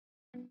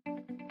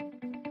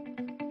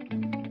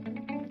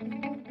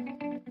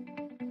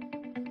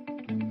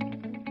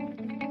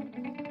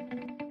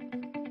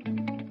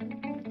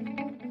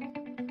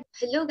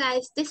Hello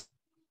guys, this is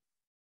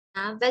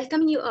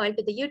welcoming you all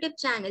to the YouTube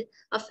channel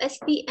of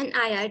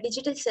SP&IR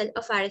Digital Cell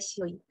of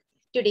RSCOE.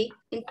 Today,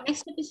 in the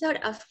next episode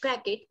of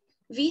Crack It,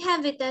 we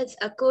have with us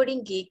a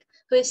coding geek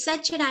who is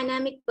such a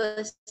dynamic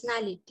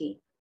personality.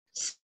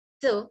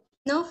 So,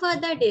 no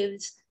further ado,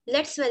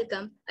 let's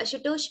welcome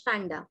Ashutosh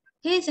Panda.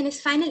 He is in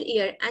his final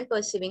year and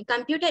pursuing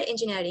computer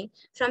engineering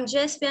from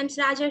JSPM'S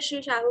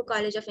Rajarshi Shahu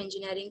College of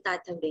Engineering,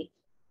 Tathavre.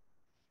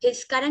 He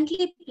is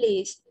currently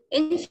placed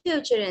in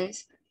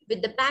Futurense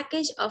with the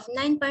package of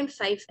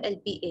 9.5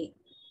 LPA.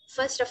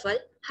 First of all,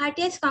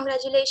 heartiest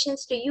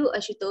congratulations to you,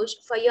 Ashutosh,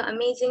 for your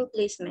amazing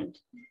placement.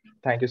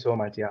 Thank you so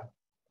much. Yeah.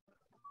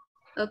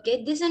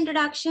 Okay, this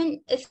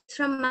introduction is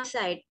from my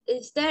side.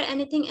 Is there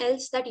anything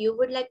else that you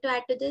would like to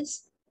add to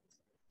this?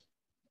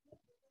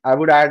 I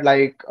would add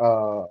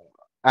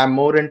I'm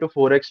more into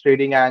forex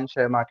trading and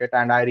share market,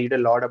 and I read a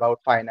lot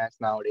about finance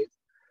nowadays.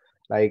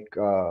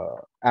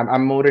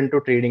 I'm more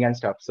into trading and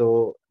stuff.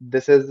 So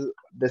this is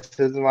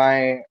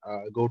my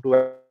go-to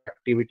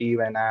activity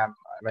when I'm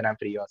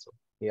free also.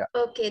 Yeah.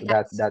 So Okay,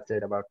 that's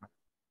it about my.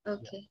 Yeah.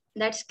 okay,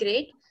 that's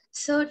great.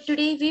 So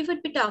today we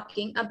would be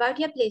talking about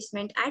your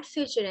placement at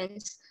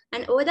Futurense,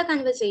 and over the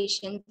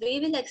conversation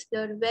we will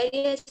explore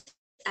various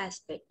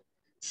aspects.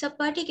 So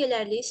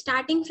particularly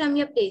starting from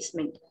your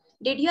placement,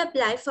 did you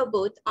apply for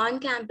both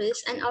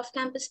on-campus and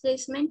off-campus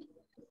placement?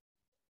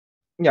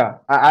 Yeah.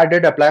 I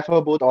did apply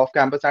for both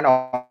off-campus and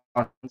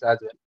on-campus as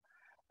well.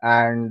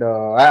 And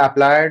I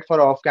applied for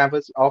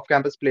off-campus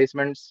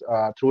placements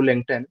through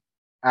LinkedIn.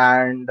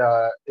 And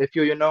if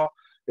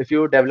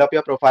you develop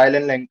your profile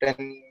in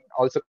LinkedIn,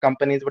 also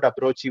companies would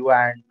approach you,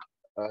 and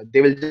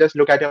they will just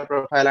look at your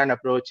profile and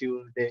approach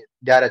you.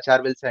 Their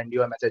HR will send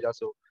you a message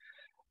also.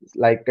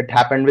 Like it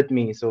happened with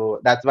me,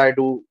 so that's why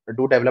do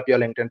develop your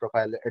LinkedIn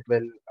profile. It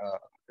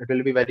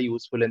will be very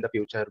useful in the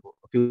future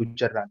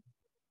run.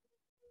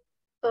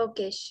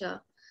 Okay, sure. Yeah.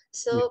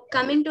 So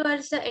coming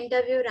towards the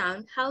interview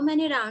round, how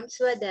many rounds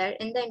were there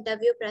in the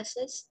interview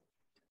process?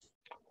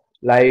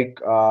 like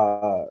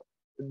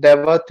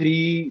there were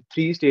three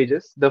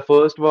stages. The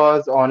first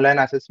was online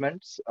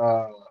assessments.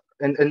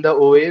 In the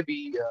OA,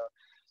 we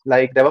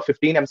there were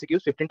 15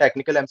 MCQs, 15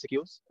 technical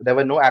MCQs. There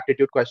were no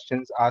aptitude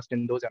questions asked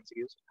in those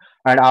MCQs.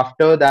 And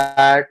after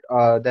that,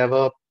 there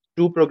were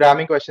two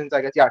programming questions,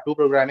 I guess. Yeah, two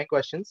programming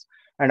questions.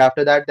 And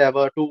after that, there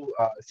were two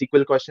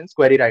SQL questions,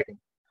 query writing.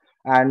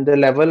 And the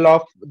level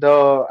of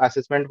the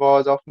assessment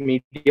was of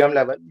medium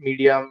level,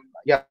 medium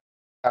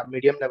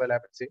level, I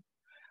would say.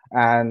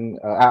 And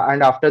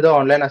after the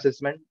online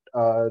assessment,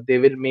 they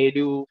will mail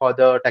you for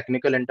the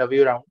technical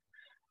interview round.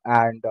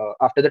 And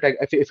after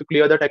if you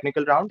clear the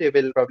technical round, they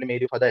will probably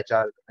mail you for the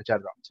HR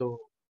round.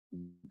 So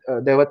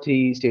there were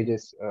three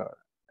stages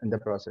in the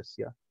process.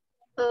 Yeah.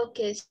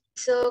 Okay,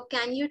 so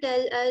can you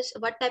tell us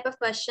what type of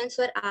questions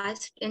were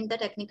asked in the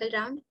technical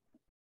round?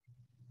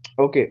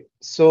 Okay.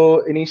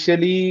 So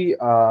initially,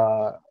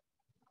 not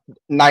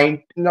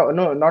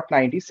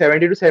 90,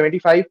 70 to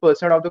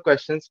 75% of the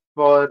questions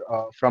were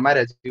from my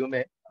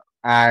resume.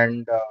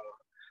 And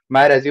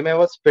my resume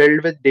was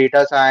filled with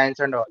data science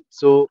and all.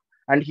 So,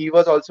 and he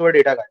was also a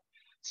data guy.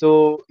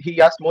 So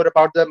he asked more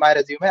about my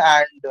resume,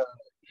 and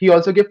he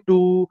also gave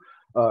two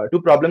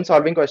problem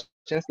solving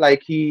questions.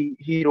 Like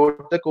he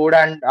wrote the code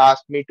and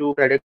asked me to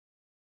predict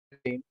the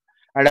same,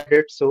 and I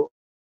did so.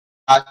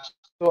 And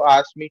he also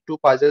asked me two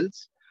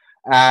puzzles,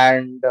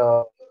 and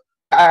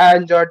I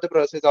enjoyed the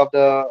process of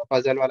the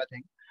puzzle wala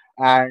thing.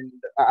 And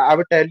I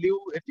would tell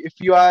you, if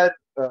you are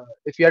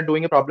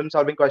doing a problem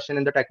solving question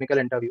in the technical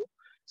interview,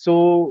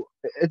 so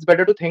it's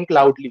better to think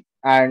loudly,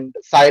 and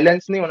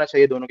silence नहीं होना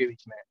चाहिए दोनों के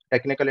बीच में.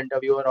 Technical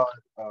interviewer और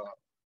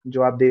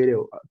जो आप दे रहे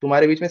हो,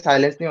 तुम्हारे बीच में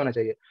silence नहीं होना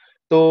चाहिए.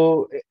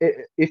 So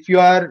if you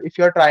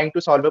are trying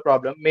to solve a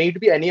problem, may it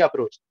be any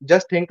approach,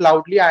 just think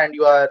loudly and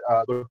you are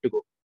good to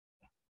go.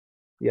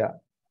 Yeah.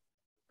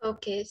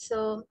 Okay,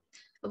 so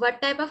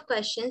what type of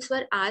questions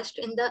were asked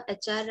in the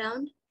HR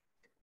round?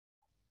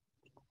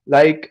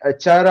 Like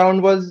HR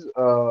round was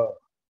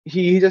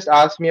he just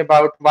asked me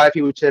about why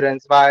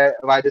Futurense,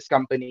 why this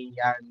company,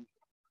 and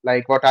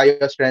like what are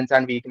your strengths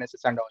and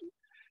weaknesses and all.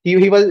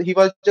 He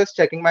was just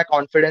checking my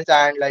confidence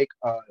and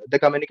the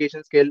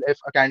communication skill if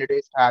a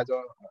candidate has,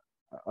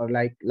 or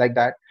like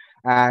that.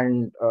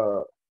 And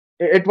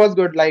it was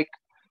good. Like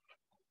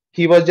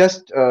he was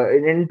just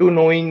into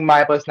knowing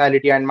my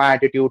personality and my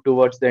attitude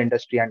towards the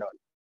industry and all.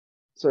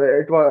 So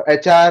it was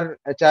HR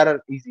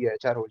easy है,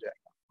 HR हो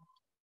जाएगा.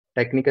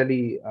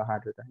 Technically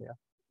hard रहता है. Yeah.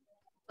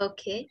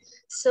 Okay,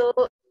 so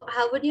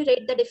how would you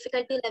rate the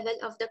difficulty level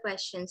of the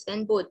questions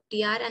in both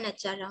TR and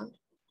HR round?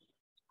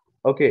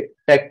 Okay,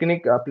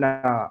 technique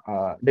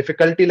अपना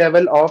difficulty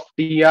level of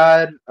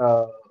TR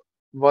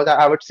was,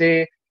 I would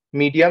say,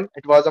 medium.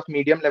 It was of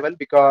medium level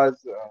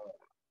because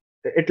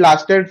it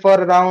lasted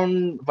for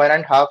around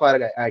 1.5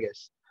 hours, I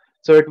guess.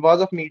 So it was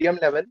of medium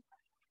level,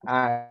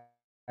 and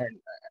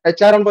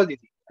HR round was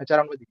easy. HR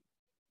round was easy.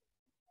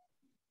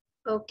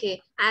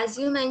 Okay, as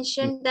you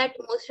mentioned that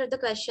most of the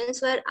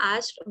questions were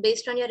asked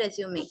based on your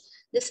resume.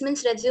 This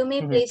means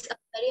resume Mhm. plays a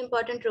very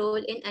important role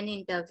in any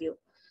interview.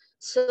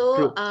 So,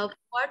 True.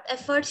 what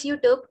efforts you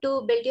took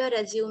to build your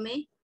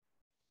resume?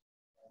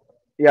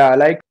 Yeah,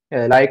 like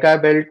I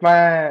built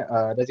my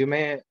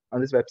resume on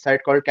this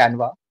website called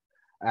Canva,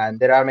 and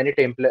there are many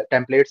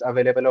templates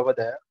available over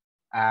there.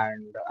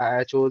 And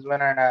I chose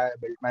one and I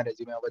built my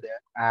resume over there.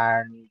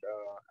 And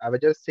I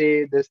would just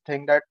say this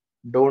thing that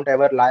don't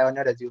ever lie on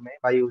your resume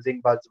by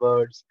using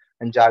buzzwords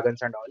and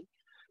jargons and all.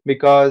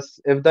 Because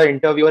if the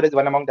interviewer is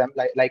one among them,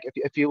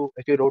 if you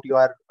wrote you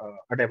are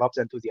a DevOps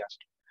enthusiast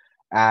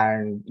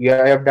and you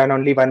have done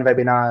only one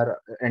webinar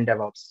in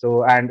DevOps.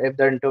 So, and if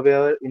the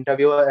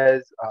interviewer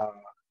is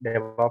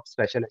DevOps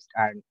specialist,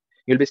 and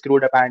you'll be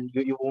screwed up, and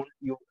you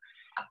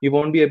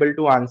won't be able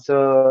to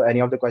answer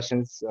any of the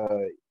questions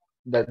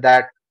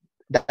that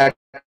is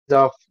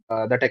of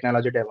the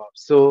technology DevOps.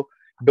 So,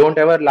 don't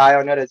ever lie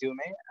on your resume,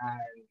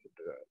 and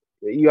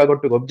you are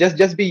good to go.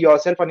 Just be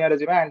yourself on your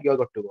resume, and you are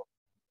good to go.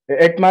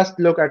 It must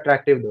look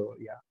attractive, though.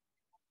 Yeah.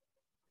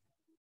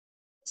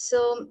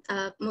 So,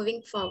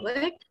 moving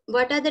forward,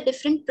 what are the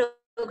different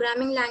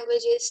programming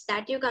languages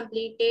that you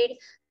completed,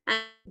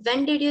 and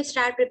when did you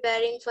start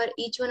preparing for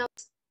each one of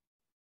those?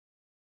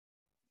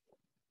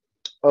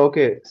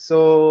 Okay,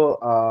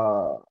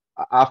 so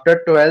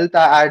after 12th,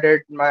 I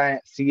did my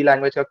C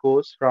language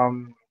course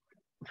from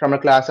a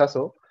class or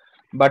so,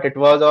 but it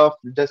was of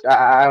just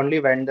I only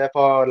went there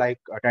for like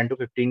 10 to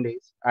 15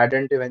 days. I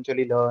didn't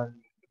eventually learn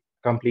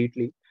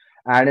completely,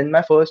 and in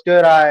my first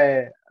year,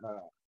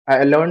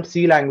 I learned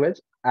C language,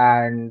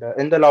 and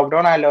in the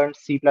lockdown, I learned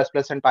C++ plus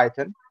plus and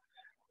Python,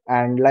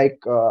 and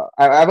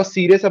I was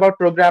serious about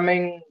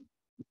programming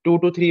 2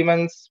 to 3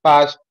 months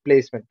past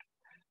placement.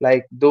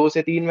 Like 2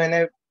 से 3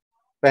 महीने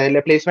पहले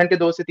placement के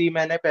 2 से 3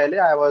 महीने पहले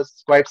I was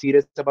quite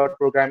serious about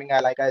programming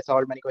I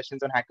solve many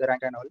questions on hacker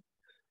rank and all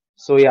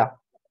so या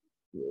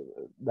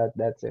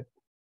that's it.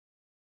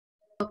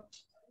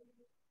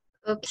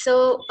 Okay, so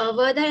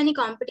were there any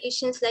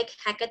competitions like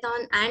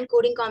hackathon and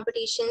coding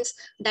competitions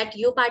that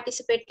you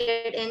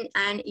participated in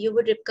and you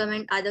would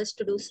recommend others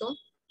to do so?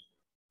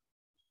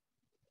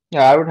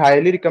 Yeah, I would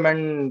highly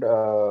recommend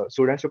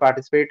students to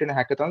participate in a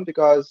hackathon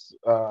because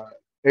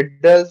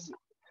it does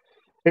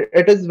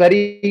it is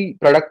very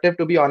productive,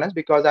 to be honest,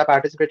 because I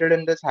participated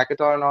in this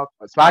hackathon of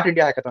Smart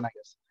India hackathon, I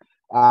guess,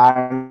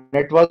 and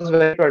it was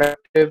very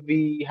productive.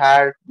 We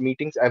had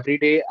meetings every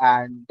day,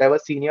 and there were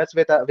seniors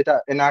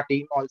in our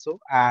team also,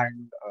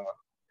 and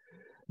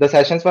the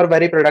sessions were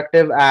very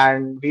productive,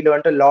 and we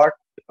learned a lot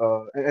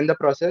in the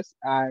process.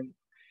 And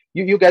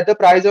you get the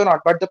prize or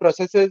not, but the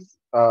process is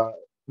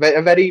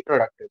very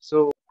productive.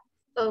 So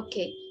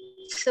Okay,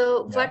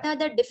 so what yeah. are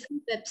the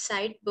different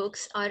website,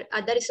 books, or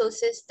other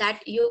resources that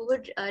you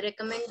would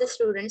recommend the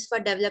students for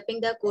developing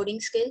their coding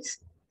skills?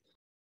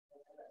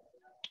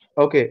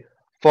 Okay.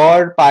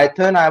 For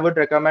Python, I would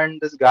recommend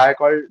this guy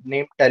called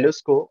named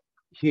Telesco.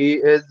 He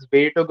is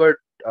way too good.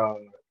 Uh,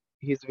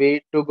 he's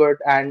way too good,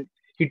 and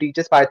he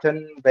teaches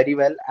Python very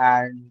well.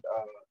 And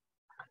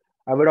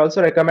I would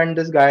also recommend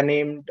this guy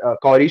named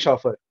Corey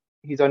Schoffer.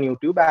 He's on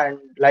YouTube, and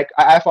like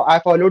I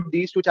followed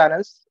these two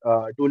channels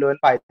to learn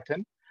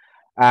Python.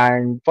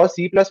 And for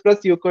C++,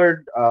 you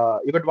could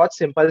watch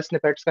Simple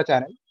Snippets का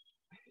channel.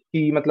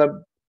 कि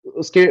मतलब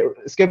उसके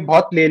इसके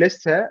बहुत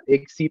playlist है,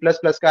 एक C plus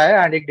plus का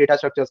है एंड एक डेटा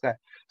स्ट्रक्चर्स का है.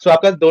 सो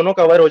आपका दोनों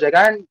कवर हो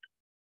जाएगा एंड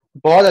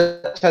बहुत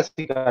अच्छा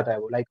सिखाता है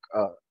वो.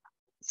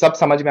 सब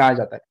समझ में आ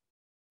जाता है.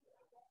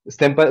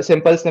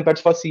 Simple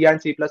snippets for C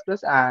and C++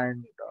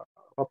 and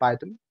for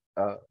Python,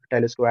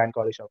 Telesco and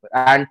College Shopper.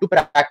 And to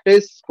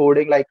practice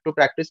coding, like to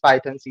practice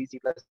Python, C, C++,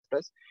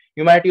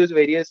 you might use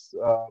various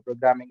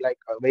programming,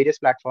 various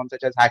platforms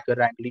such as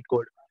HackerRank,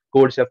 LeetCode,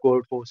 CodeChef,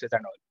 Codeforces,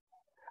 and all.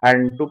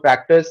 And to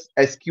practice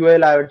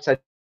SQL, I would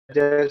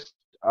suggest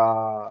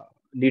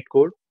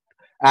LeetCode.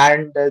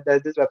 And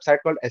there's this website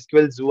called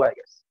SQL Zoo, I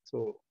guess.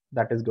 So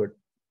that is good.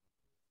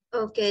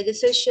 Okay,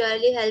 this will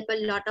surely help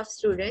a lot of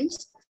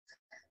students.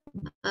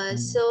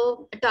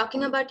 So,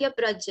 talking about your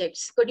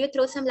projects, could you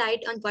throw some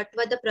light on what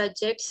were the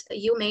projects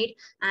you made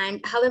and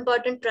how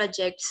important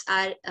projects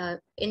are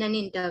in an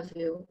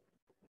interview?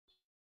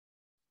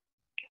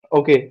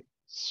 Okay,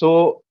 सो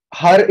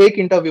हर एक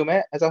interview में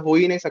ऐसा हो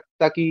ही नहीं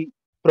सकता कि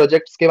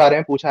projects के बारे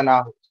में पूछा ना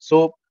हो.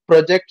 सो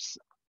प्रोजेक्ट्स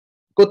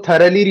को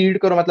थरली रीड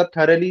करो, मतलब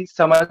थरली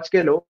समझ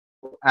के लो.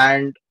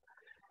 एंड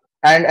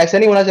ऐसा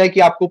नहीं होना चाहिए कि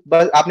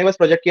आपने बस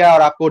प्रोजेक्ट किया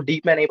और आपको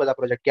डीप में नहीं पता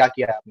प्रोजेक्ट क्या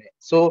किया है आपने.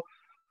 सो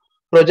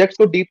प्रोजेक्ट्स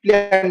को डीपली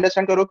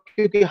अंडरस्टैंड करो,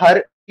 क्योंकि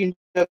हर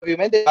इंटरव्यू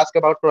में दे आस्क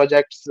अबाउट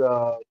प्रोजेक्ट्स,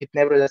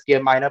 कितने प्रोजेक्ट्स किए,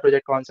 माइनर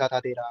प्रोजेक्ट कौन सा था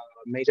तेरा,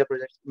 मेजर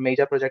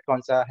प्रोजेक्ट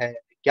कौन सा है,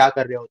 क्या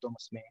कर रहे हो तुम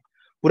उसमें.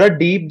 पूरा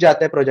डीप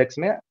जाते हैं प्रोजेक्ट्स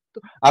में.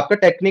 तो आपका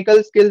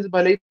टेक्निकल स्किल्स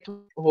भले ही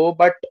हो,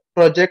 बट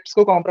प्रोजेक्ट्स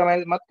को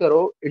कॉम्प्रोमाइज मत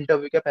करो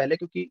इंटरव्यू के पहले,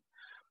 क्योंकि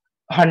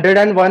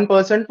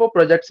 101% वो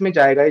प्रोजेक्ट्स में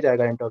जाएगा ही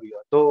जाएगा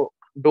इंटरव्यू. तो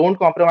don't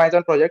compromise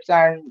on projects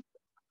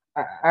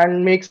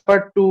and make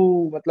expert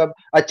to, मतलब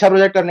अच्छा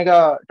प्रोजेक्ट करने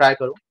का ट्राई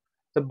करो.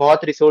 तो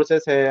बहुत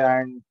रिसोर्सेस है,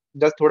 एंड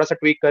जस्ट थोड़ा सा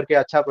ट्वीक करके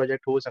अच्छा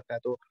प्रोजेक्ट हो सकता है.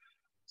 तो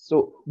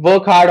so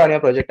work hard on your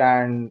project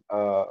and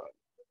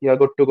you are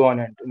good to go on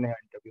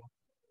interview.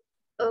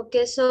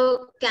 Okay,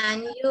 so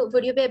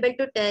would you be able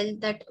to tell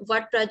that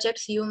what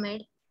projects you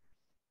made?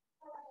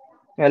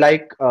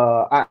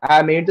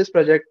 I made this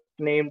project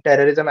named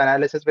Terrorism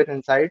Analysis with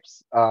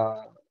Insights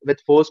with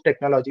Force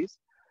Technologies.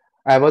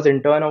 I was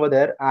intern over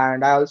there,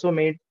 and I also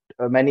made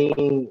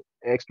many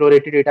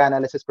exploratory data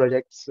analysis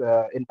projects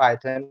in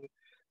Python,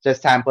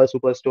 just sample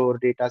superstore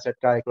data set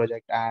ka ek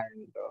project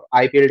and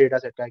IPL data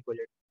set ka ek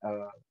project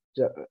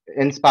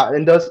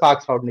in the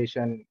Sparks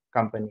Foundation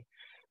company.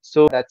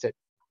 So that's it.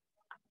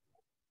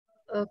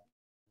 Okay.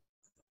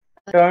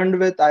 Turned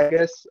with I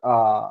guess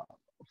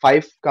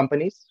five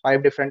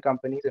different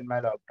companies in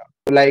my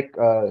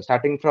lockdown.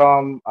 Starting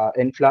from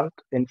Influnk.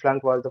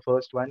 Influnk was the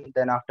first one.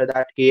 Then after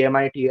that,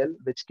 KMITL,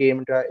 which came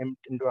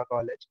into our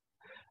college.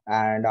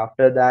 And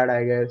after that,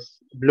 I guess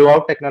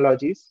Blowout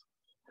Technologies,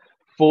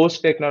 Force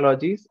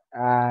Technologies,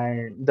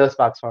 and the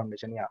Sparks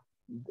Foundation. Yeah,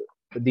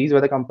 these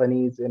were the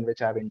companies in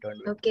which I've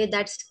interned with. Okay,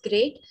 that's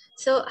great.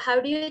 So, how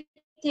do you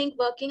think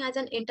working as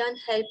an intern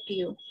helped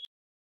you?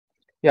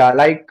 या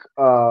like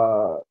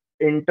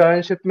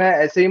internship में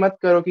ऐसे ही मत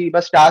करो कि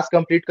बस task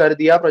complete कर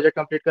दिया project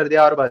complete कर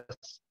दिया और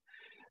बस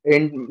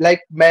लाइक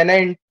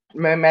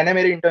मैंने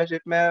मेरी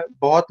इंटर्नशिप में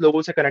बहुत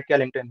लोगों से कनेक्ट किया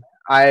लिंक्डइन में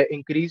I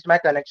increase my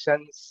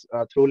connections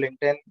through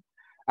LinkedIn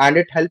and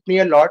it helped me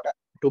a lot,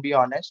 to be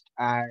honest,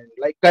 and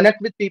like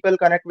connect with people,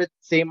 connect with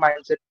same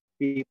mindset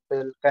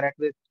people, connect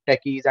with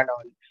techies and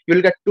all.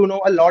 You'll get to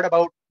know a lot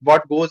about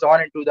what goes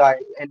on into the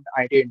in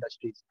IT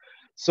industries.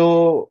 So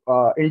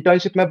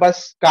internship में बस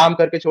काम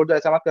करके छोड़ दो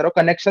ऐसा मत करो,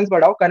 connections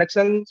बढ़ाओ.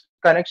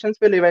 Connections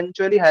will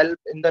eventually help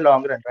in the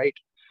long run, right?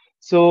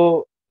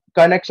 So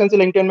connections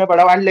LinkedIn में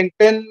बढ़ाओ and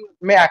LinkedIn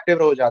में active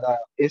रहो ज़्यादा,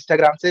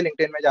 Instagram से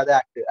LinkedIn में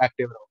ज़्यादा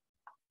active रहो.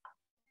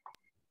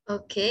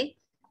 Okay.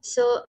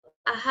 So,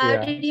 how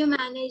Yeah. did you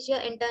manage your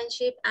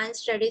internship and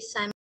studies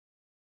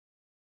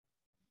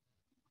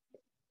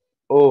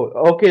Oh,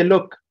 okay.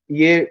 Look,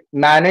 ये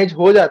manage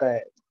हो जाता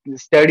है.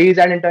 Studies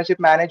and internship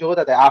manage हो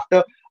जाता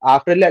है.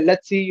 After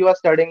let's see you are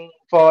studying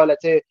for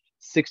let's say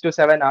 6 to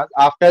 7 hours.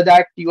 After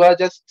that, you are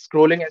just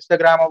scrolling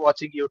Instagram or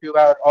watching YouTube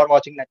or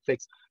watching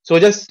Netflix. So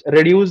just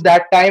reduce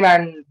that time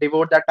and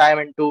devote that time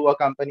into a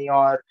company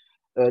or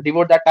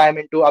devote that time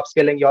into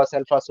upskilling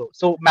yourself or so.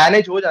 So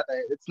manage हो जाता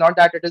है. It's not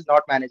that it is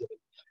not manageable.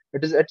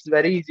 It's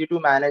very easy to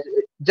manage.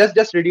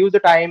 Just reduce the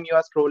time you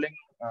are scrolling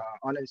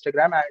on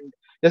Instagram and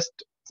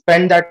just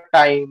spend that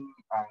time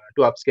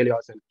to upskill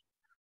yourself.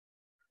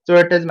 So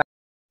it is.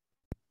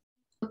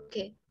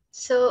 Okay.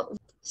 So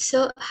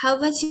how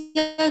was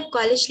your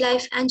college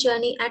life and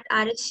journey at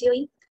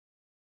RSCOE?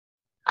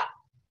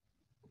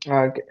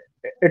 Okay.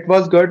 It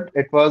was good.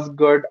 It was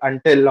good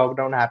until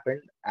lockdown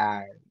happened,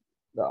 and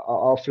the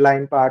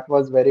offline part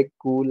was very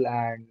cool,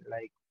 and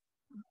like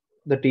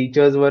the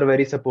teachers were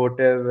very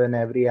supportive in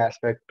every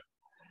aspect,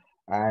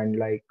 and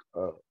like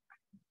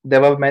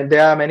there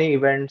are many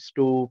events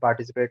to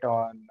participate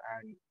on,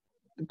 and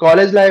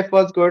college life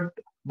was good.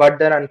 But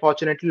then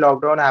unfortunately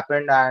lockdown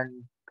happened,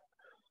 and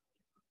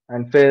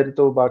फिर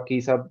तो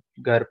बाकी सब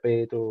घर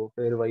पे तो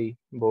फिर वही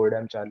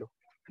boredom चालू.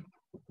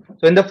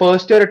 So in the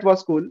first year it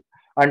was cool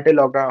until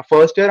lockdown.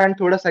 First year and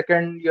thoda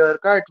second year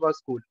ka it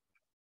was cool.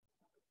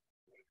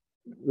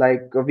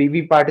 Like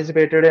we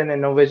participated in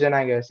Innovision,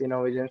 I guess,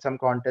 Innovision some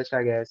contest,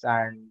 I guess,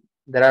 and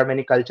there are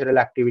many cultural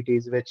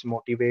activities which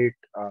motivate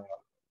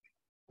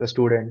the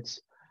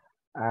students,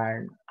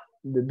 and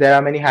there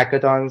are many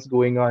hackathons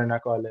going on in our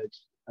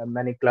college,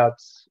 many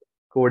clubs,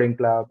 coding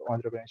club,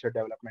 entrepreneurship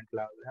development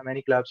club, there are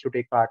many clubs to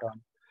take part on.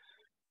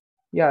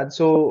 Yeah,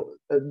 so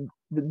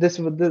this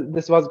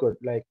was good.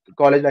 Like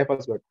college life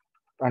was good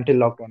until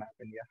lockdown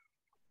happened.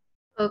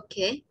 Yeah.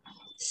 Okay.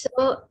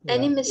 So,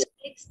 any Yeah.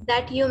 mistakes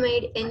that you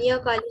made in your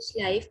college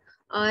life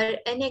or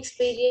any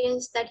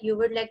experience that you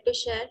would like to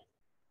share?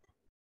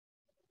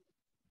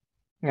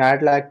 Yeah,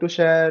 I'd like to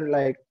share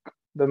like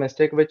the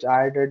mistake which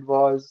I did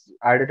was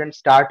I didn't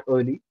start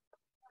early.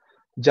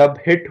 जब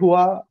hit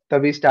हुआ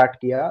तभी start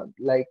किया.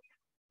 Like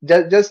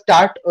just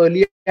start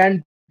early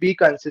and be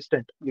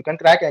consistent. You can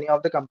crack any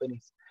of the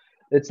companies.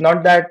 It's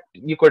not that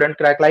you couldn't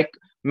crack. Like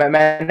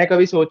मैंने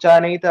कभी सोचा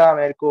नहीं था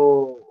मेरे को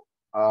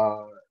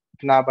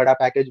इतना बड़ा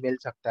पैकेज मिल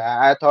सकता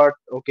है. I thought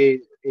okay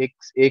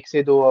एक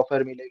से दो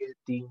ऑफर मिलेंगे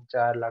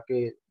 3-4 लाख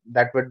के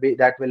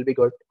that will be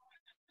good.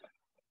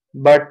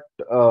 But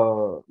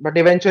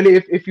eventually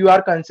if you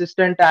are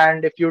consistent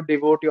and if you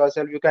devote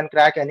yourself you can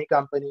crack any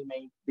company,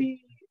 may it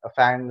be a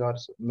fang or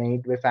so, may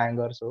it be fang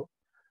or so.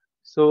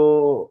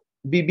 So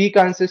be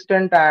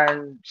consistent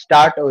and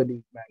start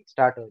early, man.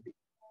 Start early.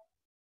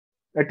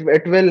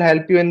 It will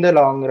help you in the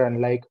long run.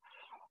 Like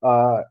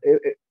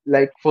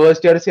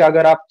first year से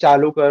अगर आप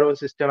चालू करो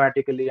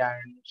systematically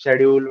and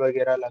schedule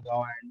वगैरह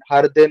लगाओ and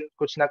हर दिन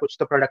कुछ ना कुछ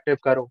तो प्रोडक्टिव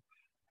करो,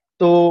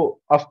 तो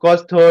of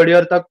course third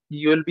year तक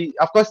you will be,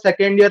 of course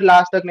second year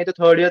last तक नहीं तो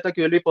third year तक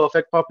you will be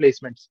perfect for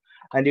placements,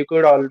 and you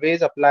could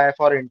always apply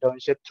for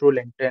internship through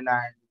LinkedIn,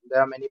 and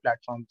there are many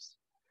platforms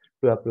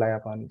to apply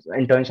upon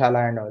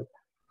internshala and all.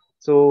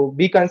 So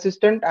be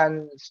consistent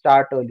and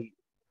start early.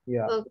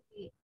 Yeah.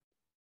 Okay.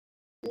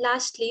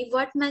 Lastly,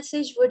 what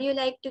message would you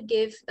like to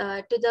give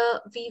to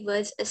the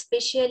viewers,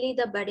 especially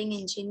the budding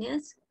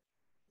engineers?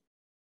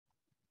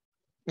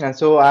 And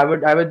so I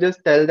would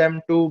just tell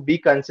them to be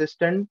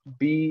consistent,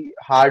 be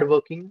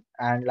hardworking,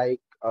 and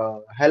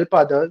help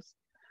others,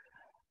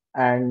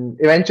 and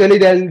eventually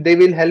they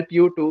will help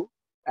you too.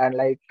 And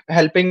like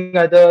helping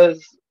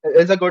others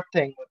is a good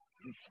thing.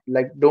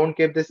 Like don't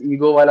keep this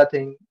ego wala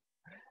thing.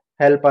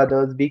 Help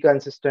others, be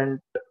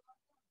consistent,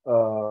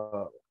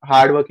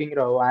 hardworking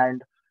raho,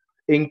 and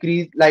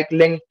increase like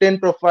LinkedIn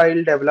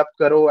profile develop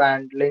karo.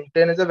 And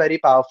LinkedIn is a very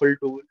powerful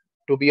tool,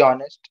 to be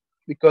honest,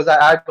 because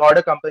I got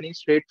a company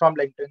straight from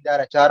LinkedIn.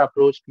 Their HR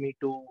approached me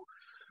to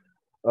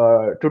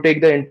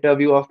take the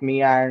interview of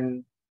me.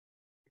 And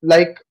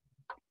like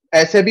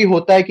ऐसे भी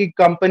होता है कि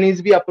companies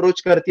भी approach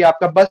करती है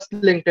आपका बस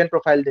लिंक्डइन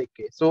प्रोफाइल देख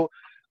के. सो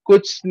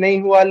कुछ नहीं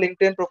हुआ,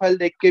 लिंक्डइन प्रोफाइल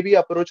देख के भी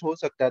अप्रोच हो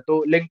सकता है.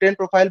 तो लिंक्डइन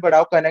प्रोफाइल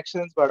बढ़ाओ,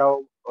 कनेक्शंस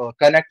बढ़ाओ,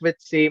 connect with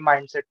same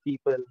mindset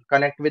people,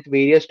 connect with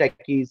various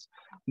techies.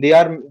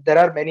 There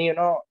are many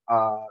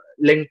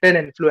LinkedIn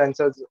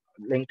influencers,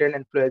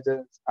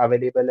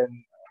 available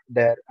in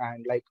there.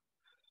 And like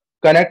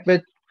connect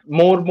with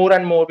more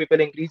and more people,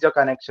 increase your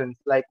connections.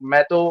 Like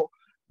मैं तो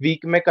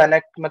week में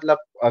connect मतलब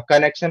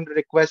connection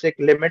request एक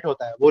limit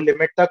होता है, वो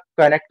limit तक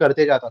connect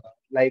करते जाता था.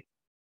 लाइक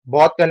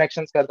बहुत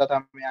कनेक्शंस करता था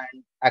मैं.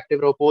 एंड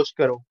एक्टिव रहो, पोस्ट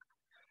करो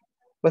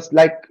बस.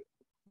 Like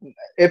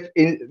if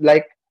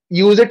like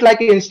use it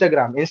like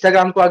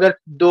Instagram को अगर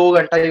 2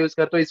 घंटा यूज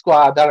कर तो इसको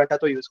आधा घंटा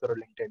तो यूज करो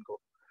लिंक्डइन को.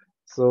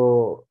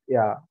 सो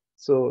या,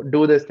 सो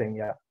डू दिस थिंग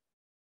या.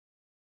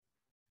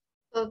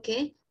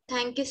 Okay.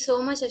 Thank you so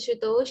much,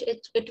 Ashutosh.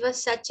 It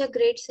was such a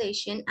great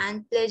session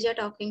and pleasure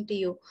talking to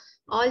you.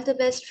 All the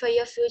best for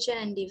your future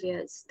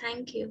endeavors.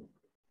 Thank you.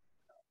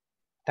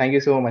 Thank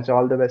you so much.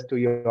 All the best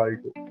to you all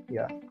too.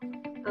 Yeah.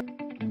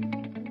 Okay.